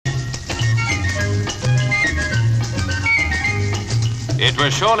It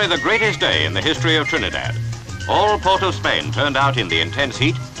was surely the greatest day in the history of Trinidad. All Port of Spain turned out in the intense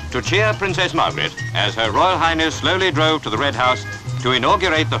heat to cheer Princess Margaret as Her Royal Highness slowly drove to the Red House to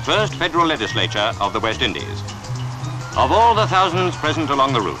inaugurate the first federal legislature of the West Indies. Of all the thousands present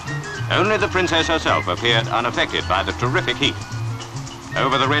along the route, only the Princess herself appeared unaffected by the terrific heat.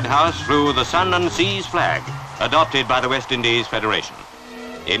 Over the Red House flew the Sun and Seas flag, adopted by the West Indies Federation.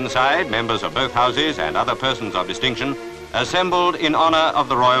 Inside, members of both houses and other persons of distinction assembled in honor of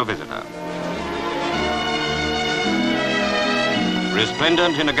the royal visitor.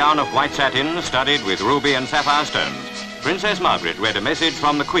 Resplendent in a gown of white satin studded with ruby and sapphire stones, Princess Margaret read a message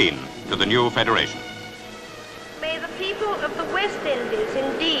from the Queen to the new federation. May the people of the West Indies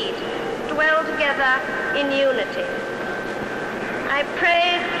indeed dwell together in unity. I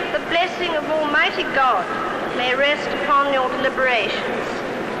pray the blessing of Almighty God may rest upon your deliberations.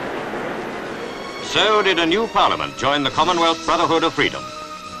 So did a new parliament join the Commonwealth Brotherhood of Freedom.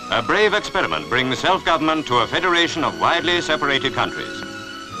 A brave experiment brings self-government to a federation of widely separated countries.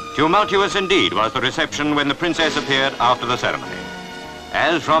 Tumultuous indeed was the reception when the Princess appeared after the ceremony.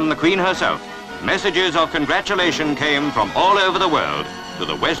 As from the Queen herself, messages of congratulation came from all over the world to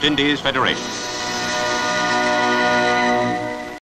the West Indies Federation.